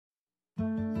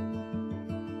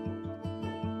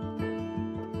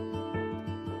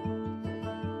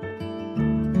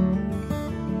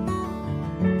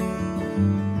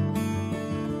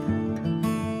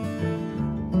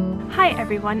Hi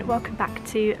everyone, welcome back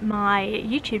to my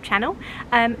YouTube channel.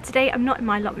 Today I'm not in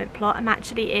my allotment plot, I'm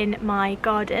actually in my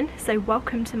garden, so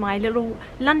welcome to my little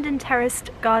London terraced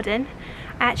garden.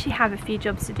 I actually have a few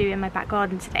jobs to do in my back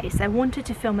garden today, so I wanted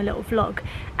to film a little vlog,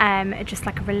 just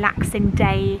like a relaxing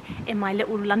day in my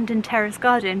little London terrace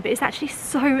garden, but it's actually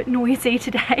so noisy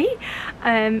today.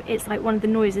 It's like one of the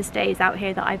noisiest days out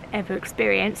here that I've ever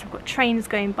experienced. I've got trains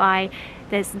going by,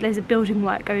 there's loads of building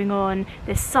work going on,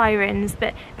 there's sirens,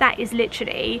 but that is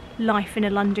literally life in a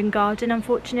London garden,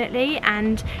 unfortunately,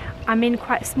 and I'm in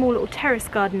quite a small little terrace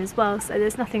garden as well, so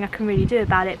there's nothing I can really do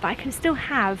about it, but I can still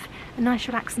have a nice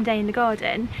relaxing day in the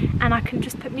garden, and I can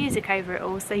just put music over it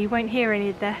all, so you won't hear any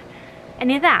of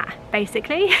that,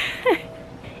 basically.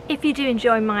 If you do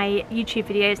enjoy my YouTube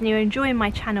videos and you're enjoying my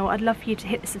channel, I'd love for you to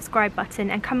hit the subscribe button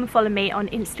and come and follow me on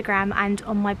Instagram and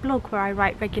on my blog, where I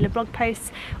write regular blog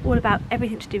posts all about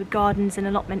everything to do with gardens and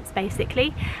allotments,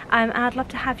 basically. And I'd love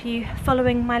to have you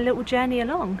following my little journey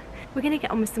along. We're going to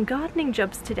get on with some gardening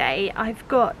jobs today. I've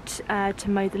got to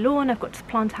mow the lawn, I've got to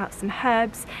plant out some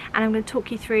herbs, and I'm going to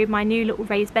talk you through my new little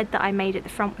raised bed that I made at the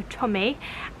front with Tommy,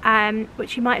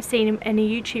 which you might have seen in a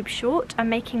YouTube short. I'm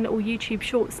making little YouTube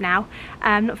shorts now.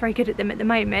 I'm not very good at them at the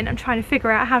moment. I'm trying to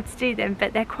figure out how to do them,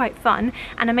 but they're quite fun.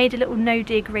 And I made a little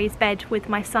no-dig raised bed with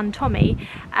my son Tommy,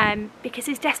 because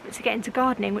he's desperate to get into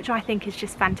gardening, which I think is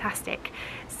just fantastic.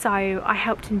 So I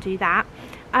helped him do that.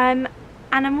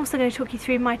 And I'm also going to talk you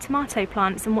through my tomato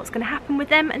plants and what's going to happen with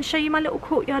them, and show you my little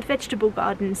courtyard vegetable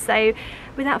garden. So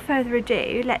without further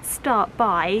ado, let's start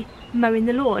by mowing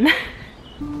the lawn.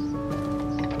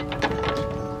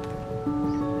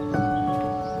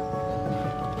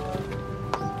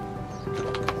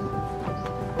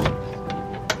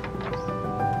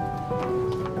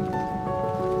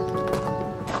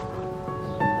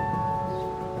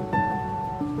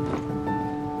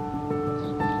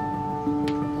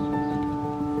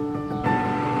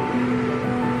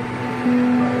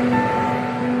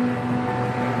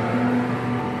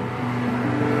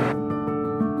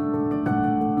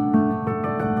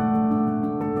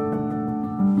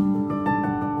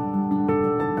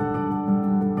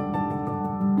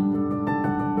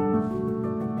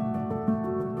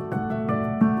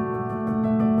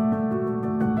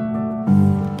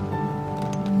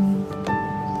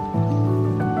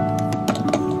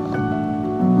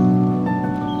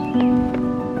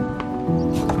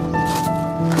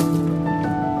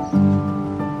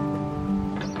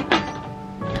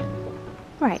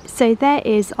 Right, so there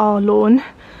is our lawn,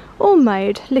 all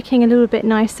mowed, looking a little bit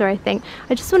nicer, I think.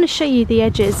 I just want to show you the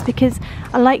edges because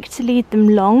I like to leave them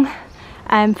long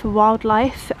for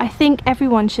wildlife. I think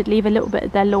everyone should leave a little bit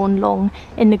of their lawn long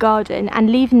in the garden,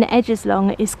 and leaving the edges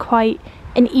long is quite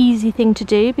an easy thing to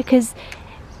do because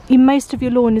most of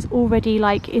your lawn is already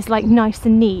like nice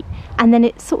and neat, and then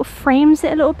it sort of frames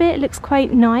it a little bit. It looks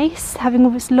quite nice having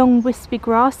all this long wispy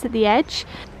grass at the edge.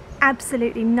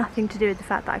 Absolutely nothing to do with the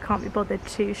fact that I can't be bothered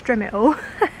to trim it all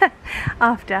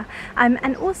after.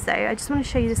 And also I just want to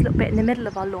show you this little bit in the middle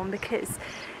of our lawn, because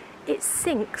it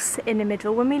sinks in the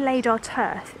middle. When we laid our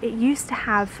turf, it used to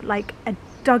have like a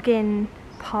dug in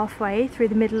pathway through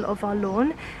the middle of our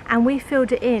lawn, and we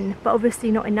filled it in, but obviously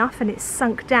not enough, and it's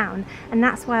sunk down, and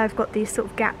that's why I've got these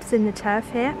sort of gaps in the turf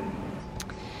here.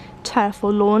 Turf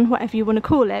or lawn, whatever you want to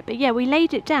call it. But yeah, we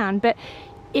laid it down, but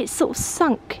it's sort of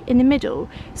sunk in the middle,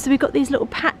 so we've got these little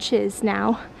patches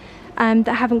now that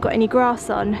haven't got any grass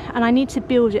on, and I need to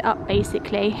build it up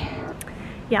basically.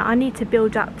 Yeah, I need to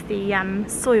build up the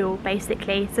soil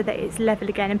basically so that it's level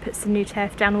again and put some new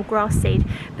turf down or grass seed,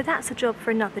 but that's a job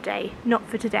for another day, not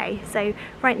for today. So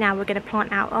right now we're going to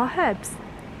plant out our herbs.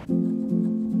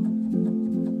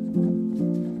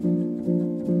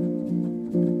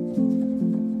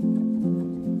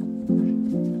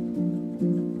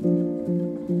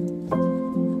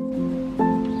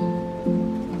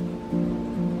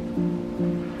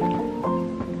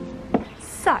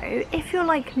 So, if you're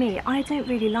like me, I don't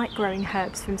really like growing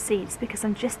herbs from seeds because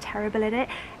I'm just terrible at it.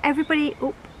 Everybody,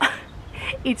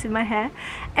 eating my hair.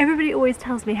 Everybody always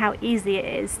tells me how easy it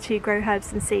is to grow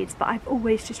herbs and seeds, but I've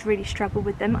always just really struggled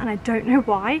with them, and I don't know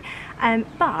why.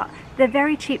 But they're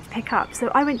very cheap to pick up.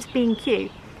 So I went to B&Q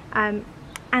and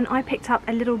I picked up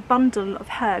a little bundle of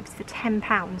herbs for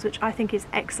 £10, which I think is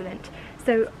excellent.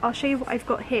 So I'll show you what I've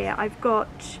got here. I've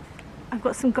got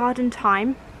some garden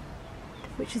thyme,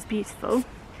 which is beautiful.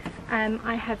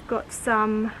 I have got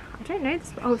some, I don't know,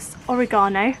 it's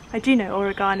oregano. I do know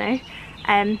oregano.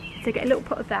 So get a little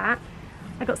pot of that.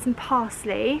 I got some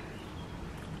parsley,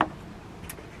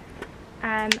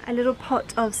 a little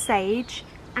pot of sage,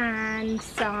 and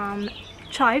some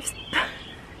chives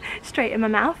straight in my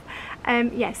mouth.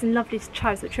 Yeah, some lovely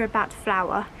chives which are about to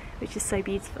flower, which is so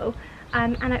beautiful.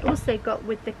 And I also got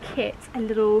with the kit a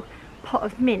little pot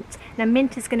of mint. Now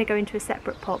mint is going to go into a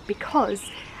separate pot because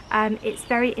it's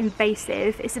very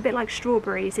invasive. It's a bit like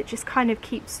strawberries, it just kind of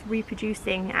keeps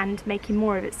reproducing and making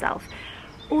more of itself.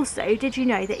 Also, did you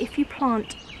know that if you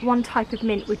plant one type of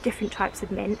mint with different types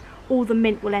of mint, all the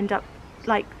mint will end up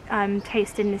like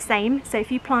tasting the same? So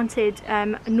if you planted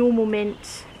a normal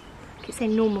mint, I keep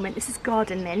saying normal mint, this is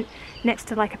garden mint, next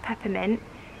to like a peppermint,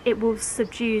 it will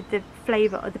subdue the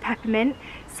flavour of the peppermint.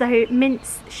 So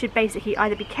mints should basically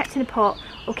either be kept in a pot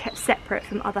or kept separate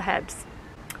from other herbs.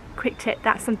 Quick tip,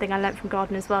 that's something I learnt from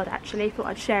Gardener's World actually, thought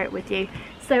I'd share it with you.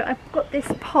 So I've got this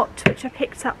pot which I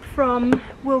picked up from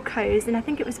Wilko's, and I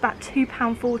think it was about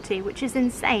 £2.40, which is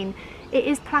insane. It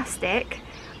is plastic,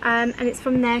 and it's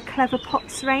from their Clever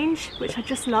Pots range, which I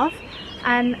just love,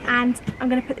 and I'm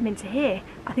going to put them into here.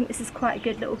 I think this is quite a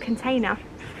good little container.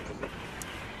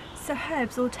 So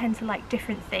herbs all tend to like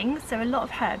different things. So a lot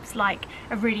of herbs like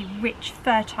a really rich,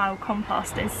 fertile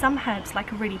compost, and some herbs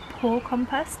like a really poor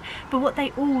compost. But what they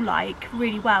all like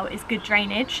really well is good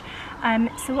drainage.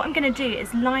 So what I'm going to do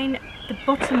is line the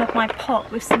bottom of my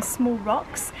pot with some small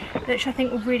rocks, which I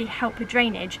think will really help with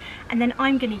drainage. And then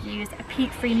I'm going to use a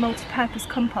peat-free multi-purpose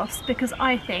compost because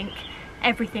I think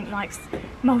everything likes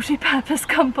multi-purpose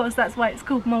compost. That's why it's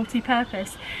called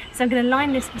multi-purpose. So I'm going to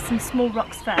line this with some small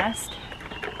rocks first.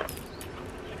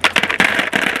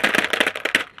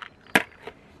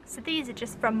 So these are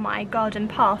just from my garden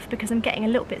path because I'm getting a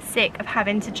little bit sick of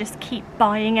having to just keep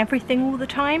buying everything all the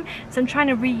time. So I'm trying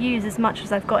to reuse as much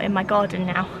as I've got in my garden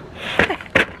now.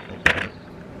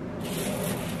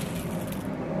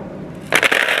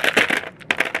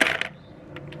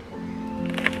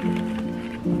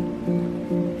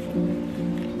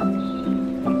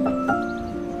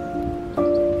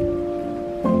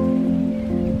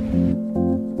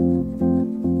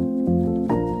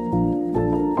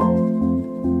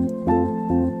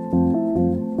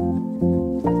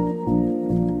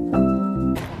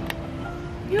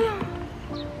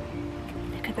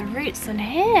 On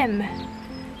him.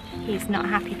 He's not a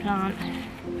happy plant.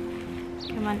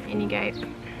 Come on, in you go.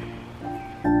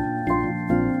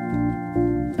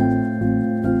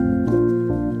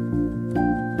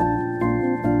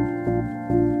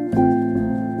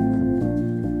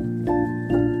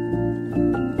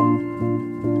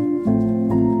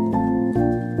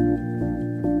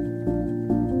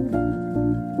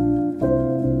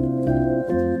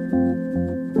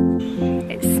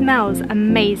 Smells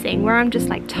amazing. Where I'm just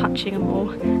like touching them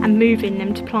all and moving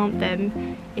them to plant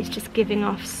them, it's just giving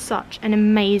off such an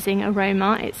amazing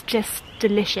aroma. It's just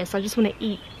delicious. I just want to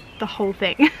eat the whole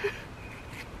thing.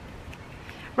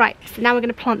 Right, so now we're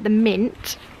going to plant the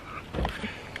mint.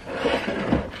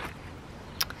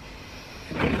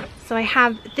 So I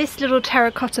have this little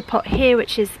terracotta pot here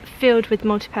which is filled with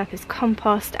multi-purpose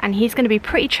compost, and he's going to be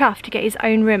pretty chuffed to get his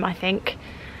own room, I think.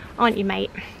 Aren't you, mate?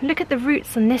 Look at the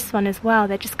roots on this one as well.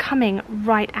 They're just coming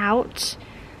right out.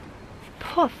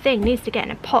 Poor thing needs to get in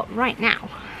a pot right now.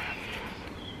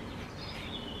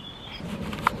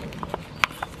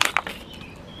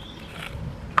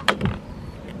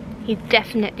 He's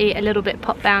definitely a little bit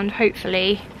pot bound.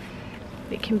 Hopefully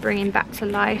we can bring him back to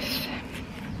life.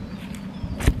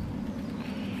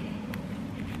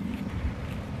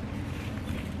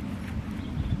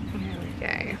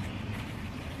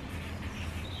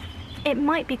 It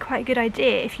might be quite a good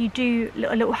idea if you do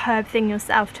a little herb thing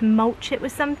yourself to mulch it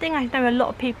with something. I know a lot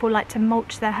of people like to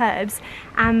mulch their herbs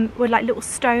with like little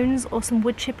stones or some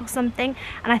wood chip or something,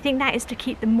 and I think that is to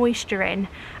keep the moisture in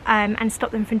and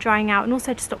stop them from drying out, and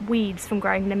also to stop weeds from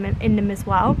growing in them as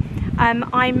well.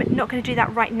 I'm not going to do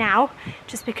that right now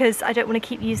just because I don't want to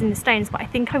keep using the stones, but I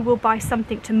think I will buy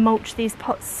something to mulch these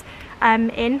pots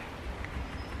in.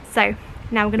 So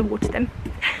now I'm going to water them.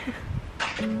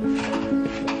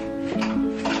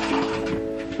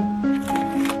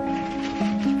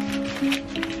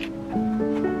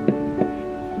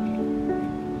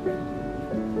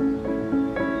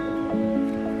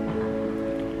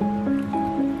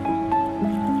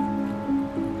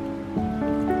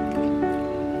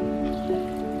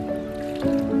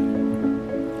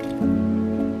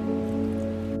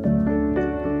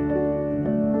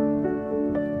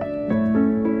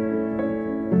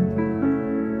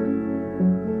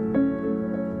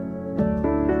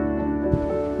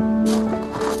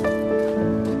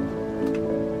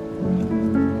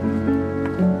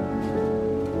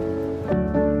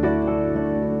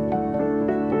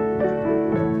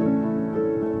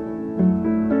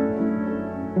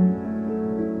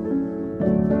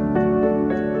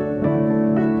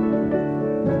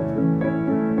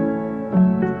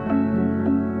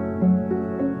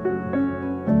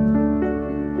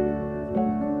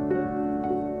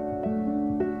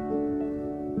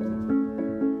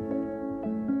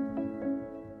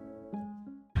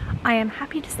 I am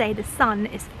happy to say the sun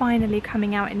is finally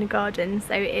coming out in the garden,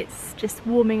 so it's just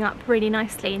warming up really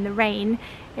nicely and the rain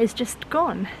is just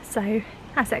gone, so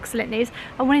that's excellent news.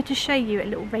 I wanted to show you a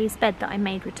little raised bed that I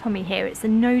made with Tommy here. It's a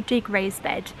no-dig raised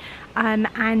bed,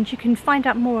 and you can find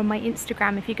out more on my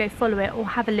Instagram if you go follow it, or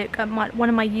have a look at one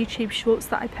of my YouTube shorts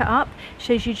that I put up.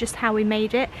 Shows you just how we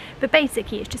made it. But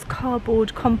basically it's just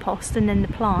cardboard, compost, and then the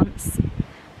plants.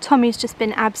 Tommy's just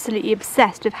been absolutely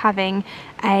obsessed with having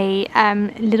a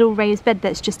little raised bed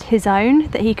that's just his own,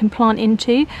 that he can plant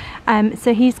into.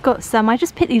 So he's got some, I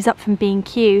just picked these up from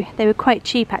B&Q. They were quite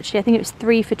cheap actually, I think it was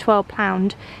 3 for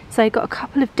 £12. So I got a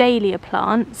couple of dahlia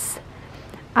plants.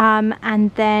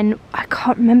 And then, I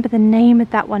can't remember the name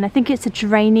of that one, I think it's a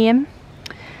geranium.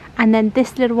 And then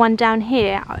this little one down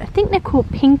here, I think they're called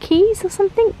pinkies or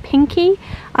something, pinky,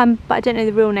 but I don't know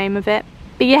the real name of it.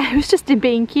 But yeah, it was just in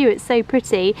B&Q, it's so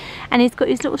pretty. And he's got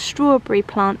his little strawberry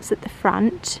plants at the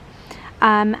front,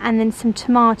 and then some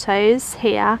tomatoes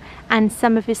here, and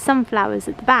some of his sunflowers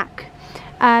at the back.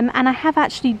 And I have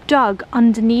actually dug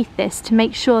underneath this to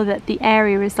make sure that the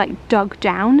area is like dug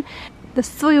down. The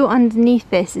soil underneath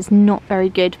this is not very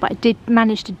good, but I did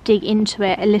manage to dig into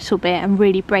it a little bit and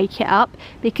really break it up,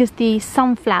 because the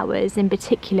sunflowers in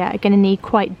particular are going to need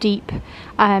quite deep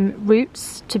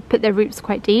roots, to put their roots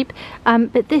quite deep.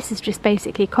 But this is just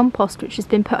basically compost which has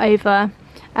been put over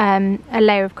a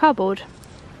layer of cardboard.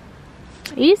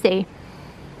 Easy.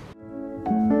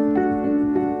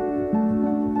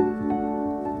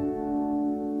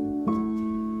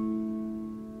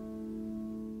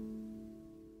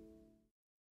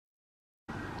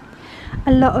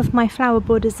 A lot of my flower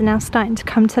borders are now starting to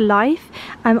come to life.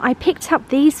 I picked up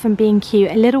these from B&Q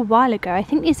a little while ago. I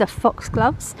think these are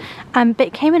foxgloves, but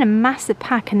it came in a massive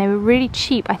pack and they were really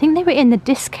cheap. I think they were in the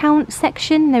discount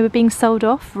section. They were being sold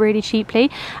off really cheaply,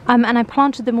 and I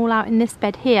planted them all out in this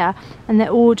bed here, and they're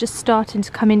all just starting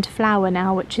to come into flower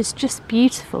now, which is just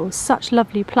beautiful. Such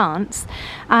lovely plants.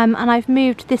 And I've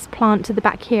moved this plant to the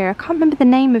back here. I can't remember the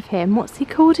name of him. What's he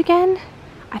called again?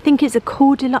 I think it's a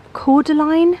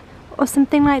cordyline or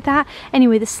something like that.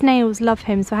 Anyway, the snails love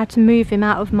him, so I had to move him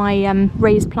out of my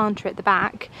raised planter at the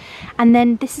back. And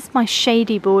then this is my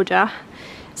shady border,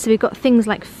 so we've got things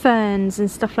like ferns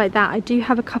and stuff like that. I do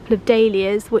have a couple of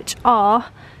dahlias which are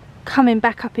coming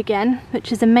back up again, which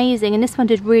is amazing, and this one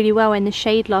did really well in the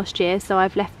shade last year, so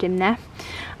I've left him there.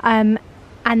 And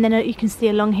then you can see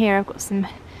along here I've got some,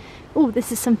 oh,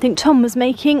 this is something Tom was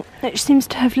making, which seems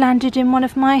to have landed in one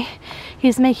of my,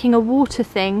 he's making a water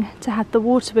thing to have the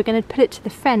water. We're going to put it to the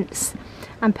fence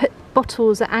and put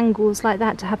bottles at angles like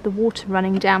that to have the water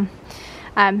running down.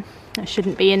 That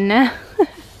shouldn't be in there.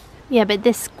 Yeah, but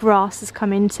this grass has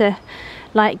come into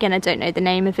light again. I don't know the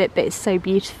name of it, but it's so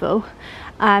beautiful.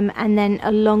 And then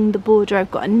along the border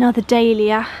I've got another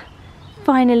dahlia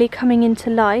finally coming into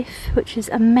life, which is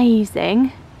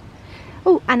amazing.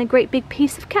 Oh, and a great big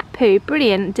piece of cat poo.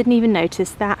 Brilliant, didn't even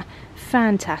notice that.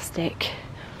 Fantastic.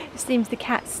 It seems the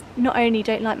cats not only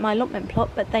don't like my allotment plot,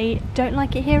 but they don't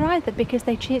like it here either, because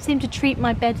they seem to treat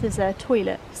my bed as a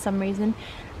toilet for some reason.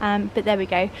 But there we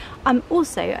go.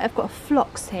 Also, I've got a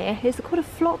phlox here. Is it called a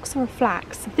phlox or a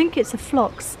flax? I think it's a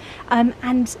phlox.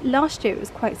 And last year it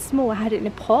was quite small. I had it in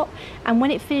a pot, and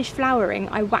when it finished flowering,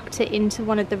 I whacked it into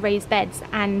one of the raised beds,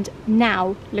 and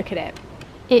now look at it.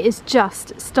 It is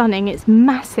just stunning. It's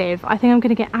massive. I think I'm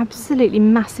going to get absolutely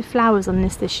massive flowers on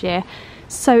this year.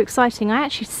 So exciting. I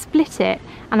actually split it,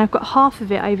 and I've got half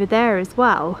of it over there as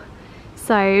well.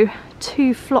 So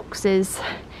 2 phloxes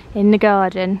in the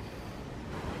garden.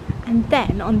 And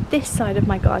then on this side of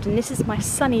my garden, this is my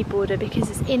sunny border, because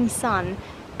it's in sun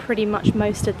pretty much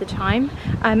most of the time,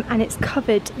 and it's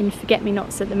covered in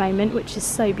forget-me-nots at the moment, which is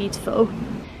so beautiful.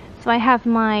 So I have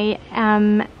my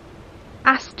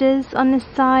asters on this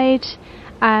side,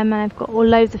 and I've got all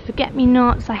loads of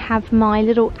forget-me-nots. I have my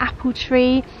little apple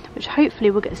tree, which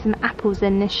hopefully will get some apples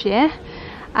in this year.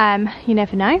 You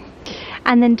never know.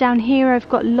 And then down here I've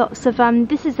got lots of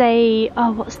this is a,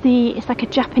 oh, it's like a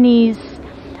Japanese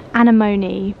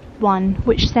anemone one,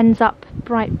 which sends up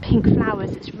bright pink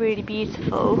flowers. It's really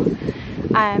beautiful.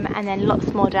 And then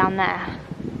lots more down there.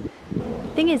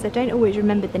 Thing is, I don't always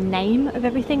remember the name of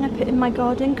everything I put in my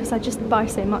garden, because I just buy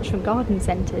so much from garden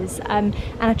centres, and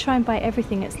I try and buy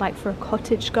everything that's like for a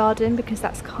cottage garden, because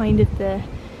that's kind of the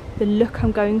look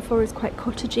I'm going for, is quite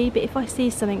cottagey. But if I see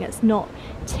something that's not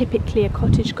typically a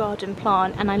cottage garden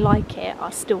plant and I like it,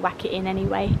 I'll still whack it in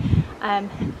anyway,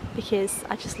 because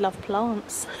I just love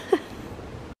plants.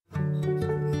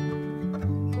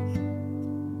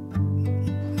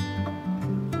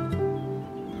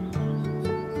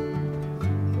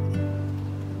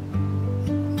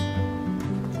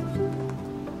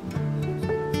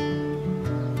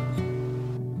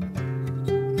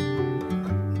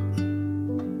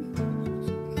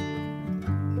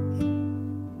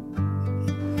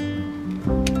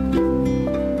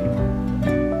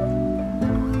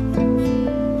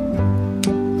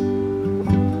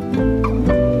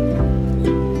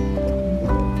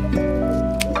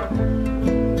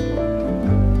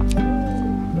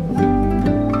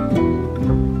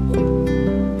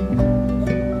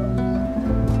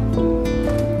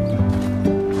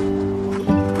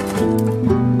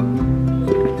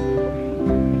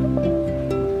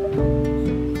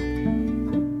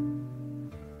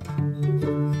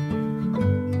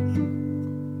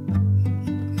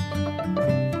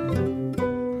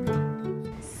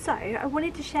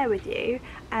 wanted to share with you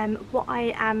what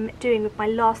I am doing with my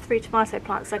last 3 tomato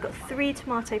plants. So I've got 3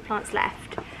 tomato plants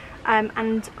left.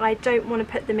 And I don't want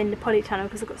to put them in the polytunnel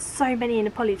because I've got so many in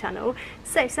the polytunnel.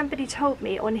 So somebody told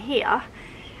me on here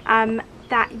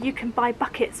that you can buy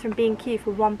buckets from B&Q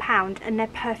for £1 and they're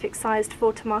perfect sized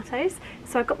for tomatoes.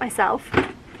 So I got myself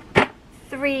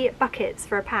 3 buckets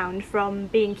for £1 from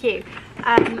B&Q.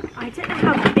 I don't know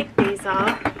how big these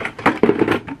are.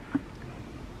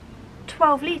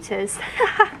 12 litres.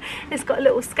 It's got a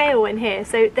little scale in here,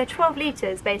 so they're 12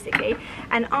 litres basically,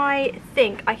 and I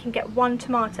think I can get 1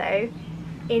 tomato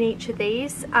in each of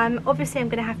these. Obviously I'm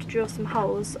going to have to drill some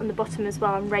holes on the bottom as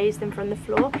well and raise them from the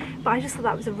floor, but I just thought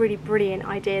that was a really brilliant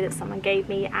idea that someone gave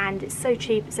me, and it's so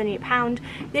cheap, it's only £1.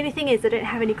 The only thing is I don't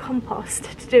have any compost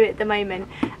to do it at the moment,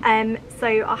 so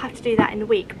I'll have to do that in a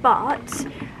week. But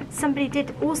somebody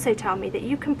did also tell me that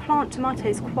you can plant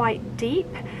tomatoes quite deep,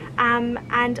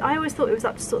 and I always thought it was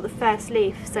up to sort of the first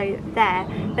leaf, so there,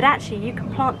 but actually you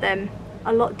can plant them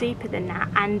a lot deeper than that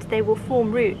and they will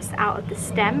form roots out of the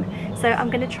stem. So I'm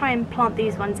going to try and plant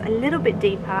these ones a little bit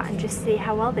deeper and just see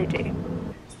how well they do.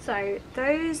 So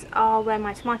those are where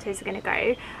my tomatoes are going to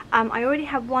go. I already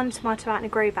have 1 tomato out in a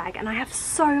grow bag, and I have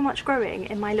so much growing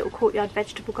in my little courtyard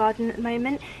vegetable garden at the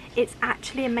moment. It's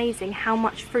actually amazing how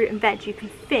much fruit and veg you can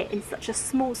fit in such a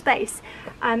small space,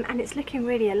 and it's looking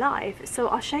really alive. So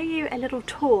I'll show you a little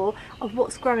tour of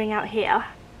what's growing out here.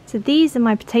 So these are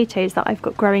my potatoes that I've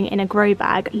got growing in a grow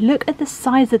bag. Look at the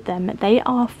size of them. They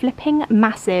are flipping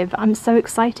massive. I'm so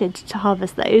excited to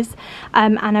harvest those.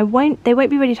 And they won't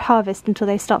be ready to harvest until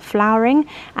they start flowering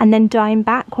and then dying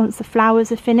back once the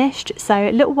flowers are finished. So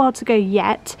a little while to go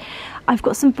yet. I've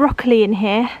got some broccoli in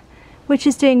here, which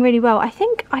is doing really well. I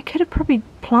think I could have probably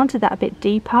planted that a bit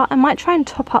deeper. I might try and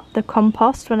top up the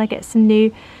compost when I get some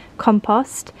new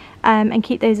compost and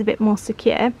keep those a bit more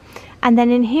secure. And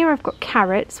then in here I've got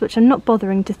carrots, which I'm not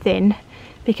bothering to thin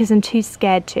because I'm too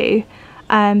scared to,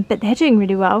 but they're doing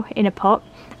really well in a pot.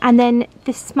 And then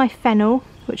this is my fennel,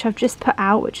 which I've just put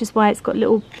out, which is why it's got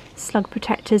little slug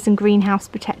protectors and greenhouse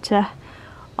protector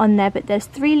on there, but there's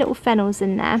 3 little fennels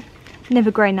in there. Never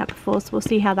grown that before, so we'll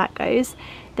see how that goes.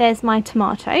 There's my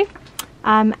tomato,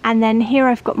 and then here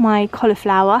I've got my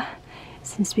cauliflower. It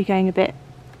seems to be going a bit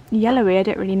yellowy, I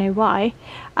don't really know why.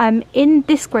 In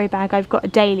this grow bag I've got a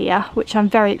dahlia, which I'm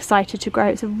very excited to grow.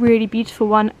 It's a really beautiful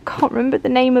one. Can't remember the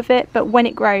name of it, but when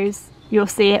it grows you'll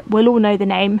see it. We'll all know the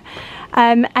name.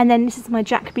 And then this is my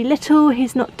Jacoby Little.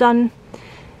 He's not done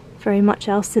very much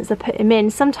else since I put him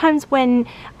in. Sometimes when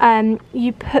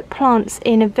you put plants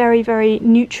in a very, very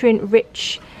nutrient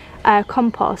rich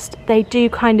compost, they do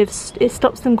kind of, it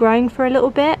stops them growing for a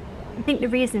little bit. I think the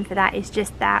reason for that is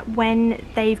just that when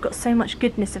they've got so much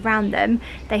goodness around them,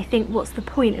 they think, what's the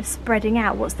point of spreading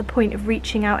out? What's the point of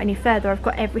reaching out any further? I've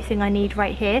got everything I need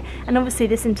right here. And obviously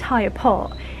this entire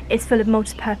pot is full of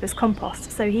multi-purpose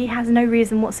compost, so he has no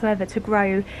reason whatsoever to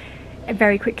grow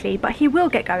very quickly, but he will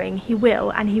get going, he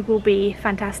will, and he will be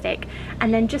fantastic.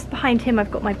 And then just behind him I've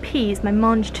got my peas, my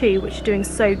mange too, which are doing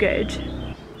so good.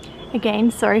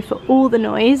 Again, sorry for all the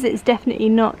noise, it's definitely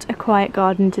not a quiet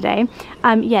garden today.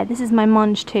 Yeah, this is my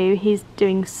mange too. He's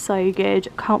doing so good.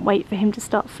 Can't wait for him to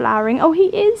start flowering. Oh, he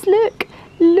is, look,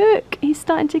 look, he's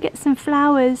starting to get some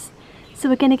flowers. So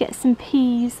we're going to get some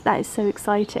peas. That is so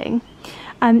exciting.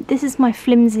 This is my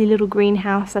flimsy little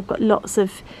greenhouse. I've got lots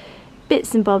of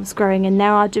bits and bobs growing in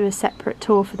there. I'll do a separate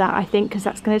tour for that, I think, because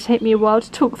that's going to take me a while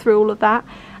to talk through all of that.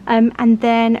 And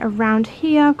then around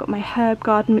here I've got my herb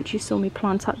garden, which you saw me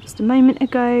plant up just a moment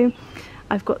ago.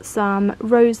 I've got some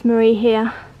rosemary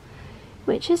here,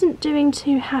 which isn't doing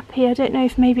too happy. I don't know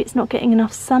if maybe it's not getting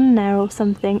enough sun there or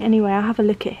something. Anyway, I'll have a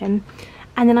look at him.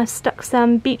 And then I've stuck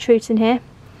some beetroot in here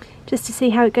just to see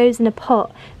how it goes in a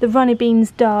pot. The runner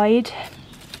beans died.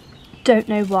 Don't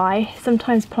know why.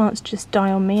 Sometimes plants just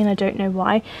die on me and I don't know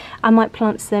why. I might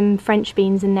plant some French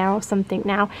beans in there or something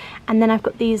now. And then I've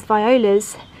got these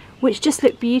violas, which just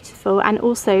look beautiful, and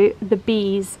also the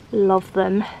bees love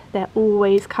them. They're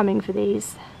always coming for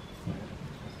these.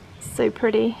 So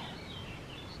pretty.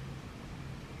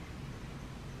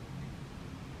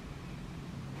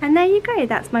 And there you go,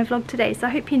 that's my vlog today. So I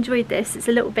hope you enjoyed this. It's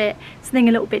something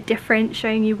a little bit different,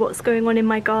 showing you what's going on in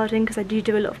my garden, because I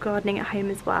do a lot of gardening at home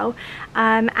as well.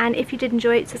 And if you did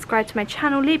enjoy it, subscribe to my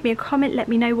channel, leave me a comment, let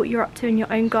me know what you're up to in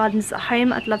your own gardens at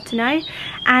home. I'd love to know.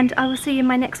 And I will see you in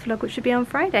my next vlog, which will be on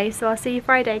Friday. So I'll see you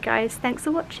Friday, guys. Thanks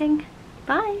for watching.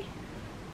 Bye.